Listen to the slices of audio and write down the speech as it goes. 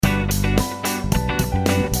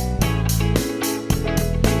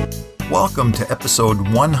Welcome to episode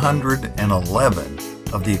 111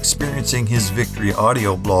 of the Experiencing His Victory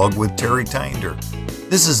audio blog with Terry Tinder.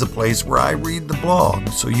 This is a place where I read the blog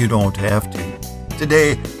so you don't have to.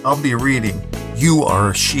 Today, I'll be reading You Are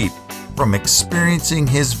a Sheep from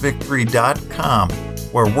experiencinghisvictory.com,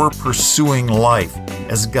 where we're pursuing life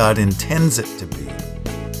as God intends it to be.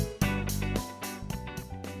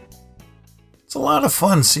 It's a lot of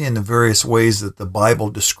fun seeing the various ways that the Bible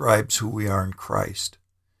describes who we are in Christ.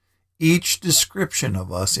 Each description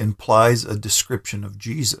of us implies a description of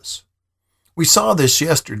Jesus. We saw this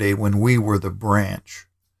yesterday when we were the branch.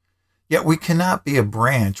 Yet we cannot be a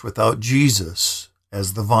branch without Jesus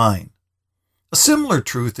as the vine. A similar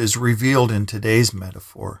truth is revealed in today's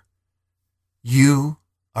metaphor. You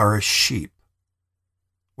are a sheep,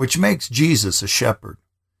 which makes Jesus a shepherd.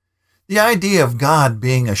 The idea of God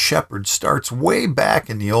being a shepherd starts way back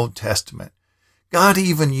in the Old Testament. God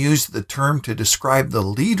even used the term to describe the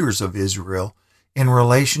leaders of Israel in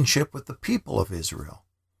relationship with the people of Israel.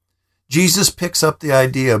 Jesus picks up the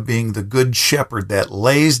idea of being the good shepherd that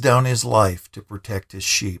lays down his life to protect his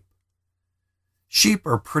sheep. Sheep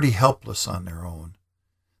are pretty helpless on their own.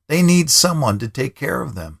 They need someone to take care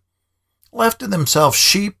of them. Left to themselves,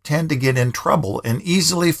 sheep tend to get in trouble and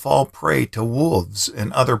easily fall prey to wolves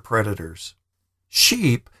and other predators.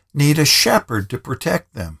 Sheep need a shepherd to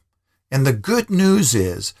protect them. And the good news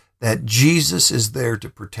is that Jesus is there to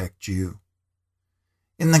protect you.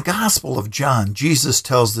 In the Gospel of John, Jesus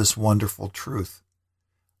tells this wonderful truth.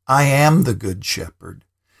 I am the good shepherd,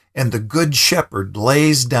 and the good shepherd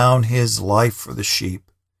lays down his life for the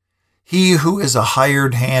sheep. He who is a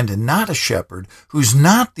hired hand and not a shepherd, who's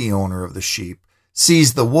not the owner of the sheep,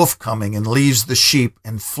 sees the wolf coming and leaves the sheep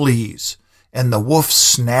and flees, and the wolf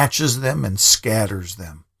snatches them and scatters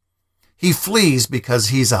them. He flees because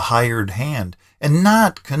he's a hired hand and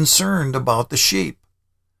not concerned about the sheep.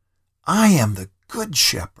 I am the good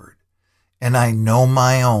shepherd, and I know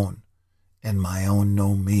my own, and my own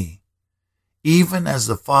know me. Even as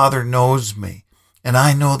the Father knows me, and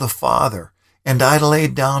I know the Father, and I lay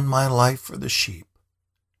down my life for the sheep.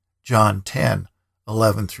 John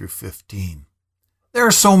 10:11-15. There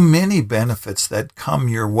are so many benefits that come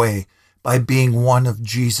your way by being one of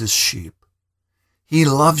Jesus' sheep. He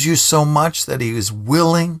loves you so much that he is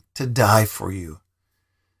willing to die for you.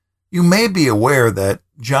 You may be aware that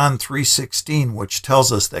John 3:16, which tells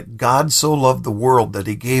us that God so loved the world that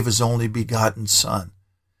he gave his only begotten Son,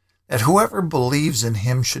 that whoever believes in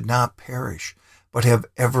him should not perish, but have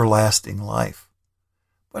everlasting life.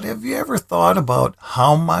 But have you ever thought about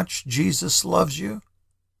how much Jesus loves you?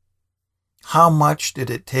 How much did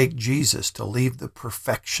it take Jesus to leave the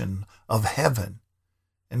perfection of heaven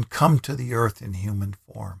and come to the earth in human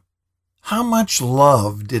form? How much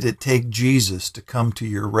love did it take Jesus to come to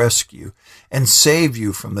your rescue and save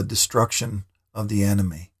you from the destruction of the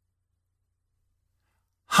enemy?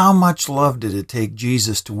 How much love did it take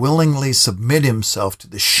Jesus to willingly submit himself to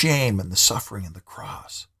the shame and the suffering of the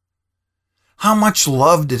cross? How much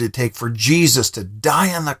love did it take for Jesus to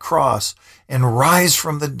die on the cross and rise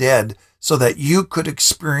from the dead so that you could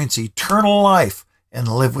experience eternal life and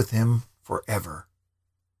live with him forever?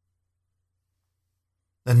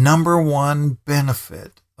 The number one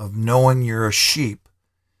benefit of knowing you're a sheep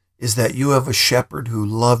is that you have a shepherd who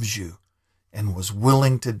loves you and was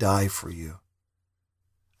willing to die for you.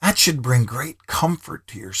 That should bring great comfort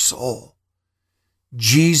to your soul.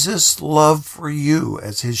 Jesus' love for you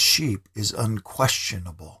as his sheep is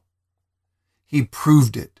unquestionable. He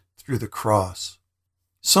proved it through the cross.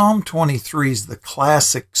 Psalm 23 is the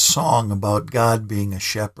classic song about God being a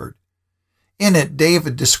shepherd. In it,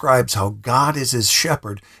 David describes how God is his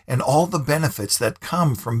shepherd and all the benefits that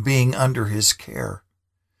come from being under his care.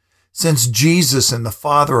 Since Jesus and the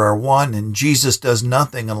Father are one and Jesus does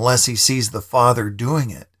nothing unless he sees the Father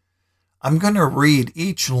doing it, I'm going to read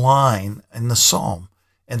each line in the psalm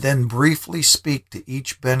and then briefly speak to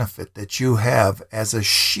each benefit that you have as a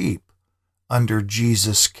sheep under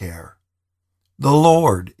Jesus' care. The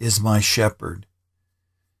Lord is my shepherd.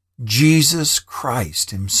 Jesus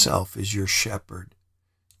Christ himself is your shepherd.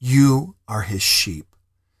 You are his sheep.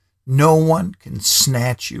 No one can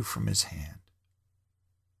snatch you from his hand.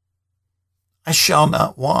 I shall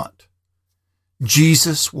not want.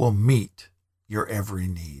 Jesus will meet your every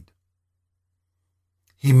need.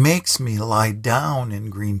 He makes me lie down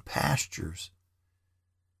in green pastures.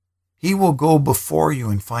 He will go before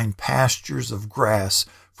you and find pastures of grass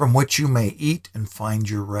from which you may eat and find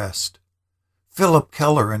your rest. Philip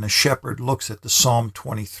Keller, in A Shepherd Looks at the Psalm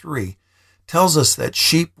 23, tells us that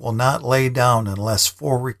sheep will not lay down unless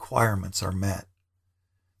 4 requirements are met.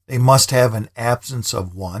 They must have an absence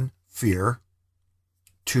of 1, fear,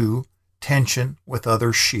 2, tension with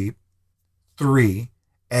other sheep. 3,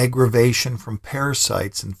 aggravation from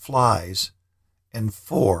parasites and flies. And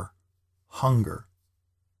 4, hunger.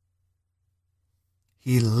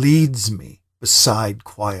 He leads me beside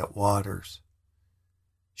quiet waters.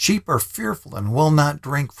 Sheep are fearful and will not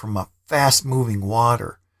drink from a fast-moving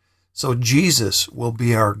water. So Jesus will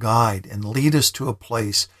be our guide and lead us to a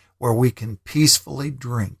place where we can peacefully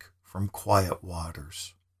drink from quiet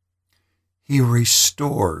waters. He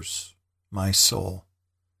restores my soul.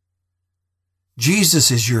 Jesus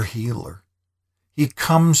is your healer. He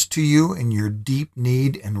comes to you in your deep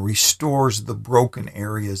need and restores the broken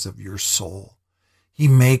areas of your soul. He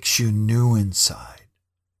makes you new inside.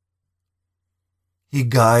 He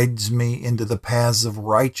guides me into the paths of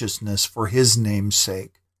righteousness for His name's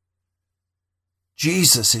sake.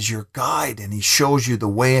 Jesus is your guide, and He shows you the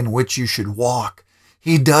way in which you should walk.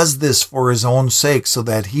 He does this for His own sake so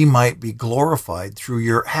that He might be glorified through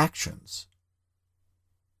your actions.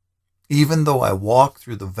 Even though I walk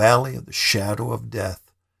through the valley of the shadow of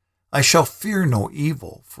death, I shall fear no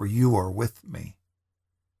evil, for you are with me.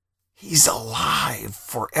 He's alive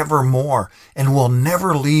forevermore and will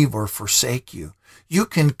never leave or forsake you. You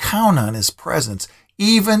can count on His presence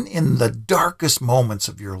even in the darkest moments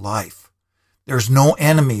of your life. There's no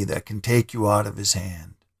enemy that can take you out of His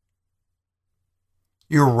hand.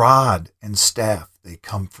 Your rod and staff, they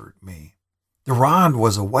comfort me. The rod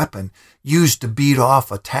was a weapon used to beat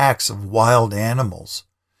off attacks of wild animals.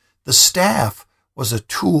 The staff was a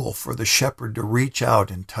tool for the shepherd to reach out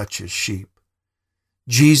and touch his sheep.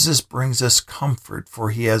 Jesus brings us comfort, for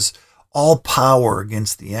He has all power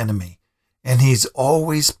against the enemy, and He's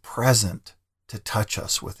always present to touch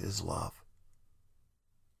us with His love.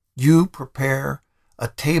 You prepare a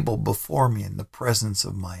table before me in the presence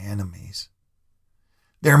of my enemies.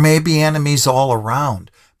 There may be enemies all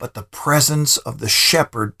around, but the presence of the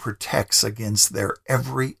shepherd protects against their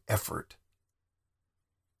every effort.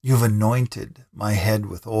 You've anointed my head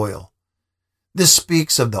with oil. This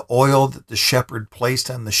speaks of the oil that the shepherd placed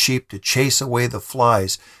on the sheep to chase away the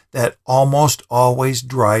flies that almost always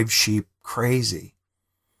drive sheep crazy.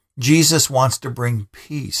 Jesus wants to bring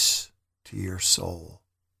peace to your soul.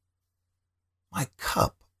 My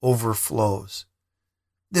cup overflows.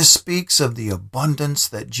 This speaks of the abundance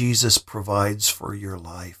that Jesus provides for your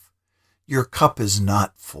life. Your cup is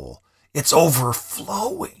not full. It's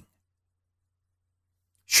overflowing.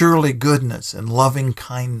 Surely goodness and loving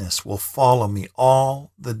kindness will follow me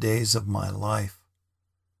all the days of my life.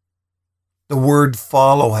 The word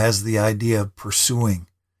follow has the idea of pursuing.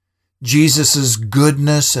 Jesus'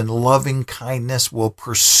 goodness and loving kindness will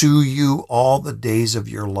pursue you all the days of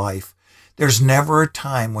your life. There's never a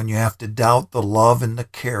time when you have to doubt the love and the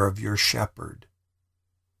care of your shepherd.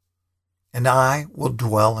 And I will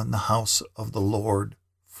dwell in the house of the Lord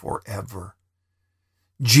forever.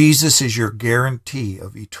 Jesus is your guarantee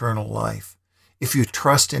of eternal life. If you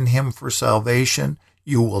trust in Him for salvation,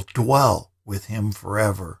 you will dwell with Him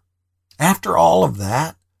forever. After all of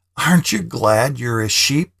that, aren't you glad you're a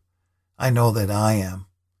sheep? I know that I am.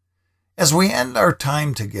 As we end our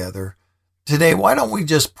time together, today, why don't we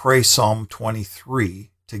just pray Psalm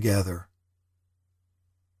 23 together?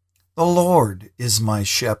 The Lord is my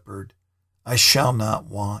shepherd, I shall not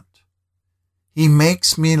want. He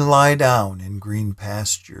makes me lie down in green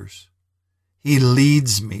pastures. He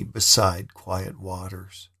leads me beside quiet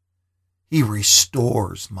waters. He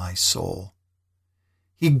restores my soul.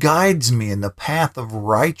 He guides me in the path of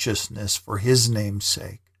righteousness for His name's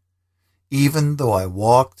sake. Even though I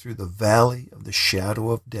walk through the valley of the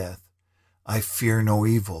shadow of death, I fear no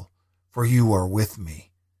evil, for you are with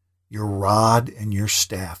me. Your rod and your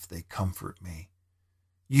staff, they comfort me.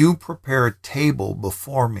 You prepare a table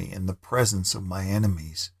before me in the presence of my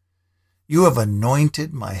enemies. You have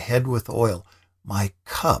anointed my head with oil. My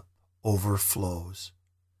cup overflows.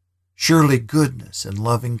 Surely goodness and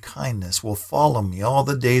loving kindness will follow me all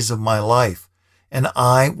the days of my life, and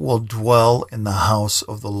I will dwell in the house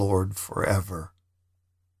of the Lord forever.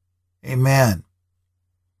 Amen.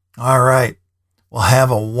 All right. Well,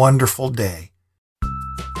 have a wonderful day.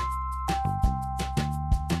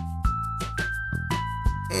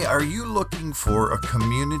 Hey, are you looking for a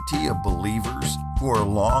community of believers who are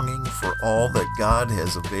longing for all that God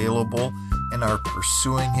has available and are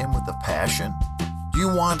pursuing Him with a passion? Do you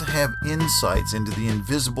want to have insights into the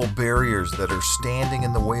invisible barriers that are standing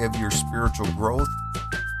in the way of your spiritual growth?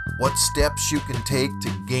 What steps you can take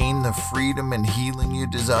to gain the freedom and healing you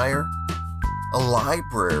desire? A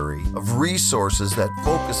library of resources that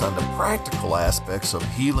focus on the practical aspects of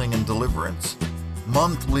healing and deliverance.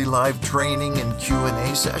 Monthly live training and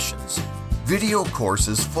Q&A sessions. video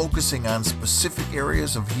courses focusing on specific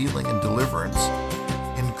areas of healing and deliverance,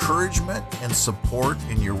 encouragement and support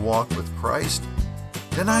in your walk with Christ,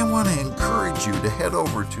 then I want to encourage you to head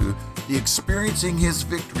over to the Experiencing His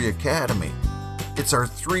Victory Academy. It's our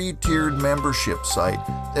 3-tiered membership site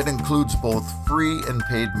that includes both free and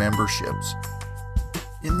paid memberships.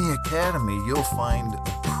 In the Academy, you'll find a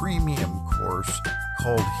premium course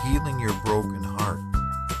called Healing Your Broken Heart.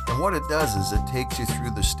 And what it does is it takes you through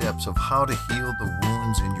the steps of how to heal the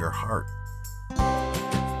wounds in your heart.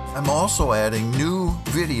 I'm also adding new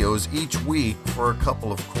videos each week for a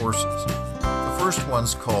couple of courses. The first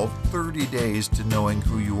one's called 30 Days to Knowing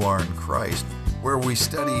Who You Are in Christ, where we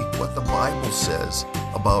study what the Bible says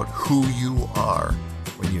about who you are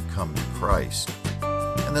when you come to Christ.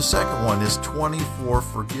 And the second one is 24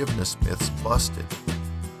 Forgiveness Myths Busted.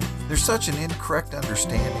 There's such an incorrect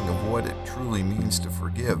understanding of what it truly means to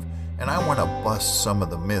forgive, and I want to bust some of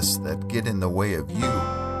the myths that get in the way of you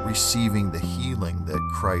receiving the healing that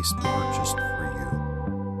Christ purchased for you.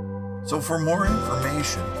 So for more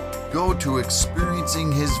information, go to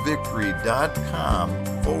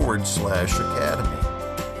experiencinghisvictory.com/academy.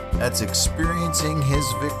 That's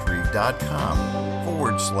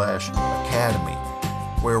experiencinghisvictory.com/academy,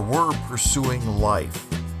 where we're pursuing life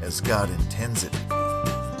as God intends it to be.